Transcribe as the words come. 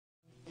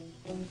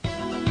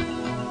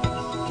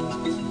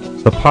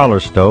The parlor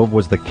stove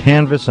was the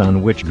canvas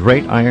on which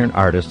great iron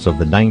artists of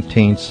the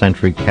 19th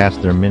century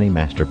cast their many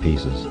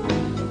masterpieces.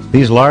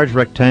 These large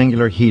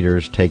rectangular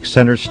heaters take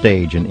center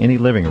stage in any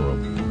living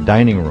room,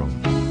 dining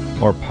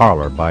room, or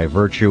parlor by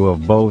virtue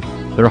of both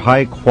their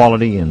high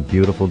quality and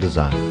beautiful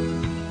design.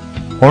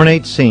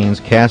 Ornate scenes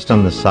cast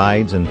on the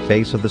sides and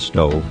face of the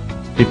stove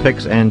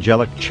depicts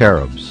angelic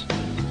cherubs,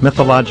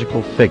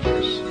 mythological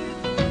figures,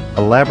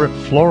 elaborate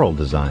floral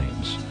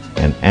designs,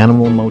 and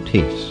animal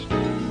motifs.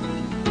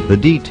 The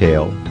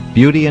detail,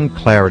 beauty, and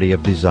clarity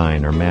of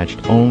design are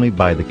matched only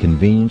by the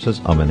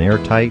conveniences of an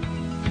airtight,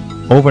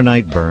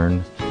 overnight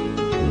burn,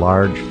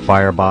 large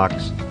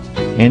firebox,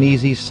 and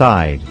easy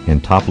side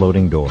and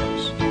top-loading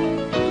doors.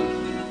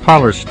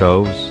 Parlor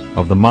stoves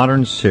of the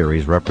modern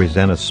series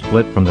represent a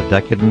split from the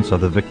decadence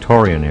of the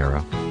Victorian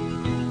era,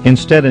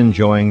 instead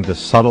enjoying the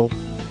subtle,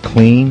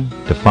 clean,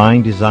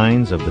 defined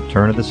designs of the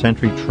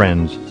turn-of-the-century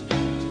trends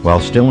while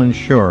still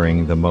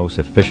ensuring the most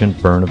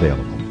efficient burn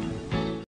available.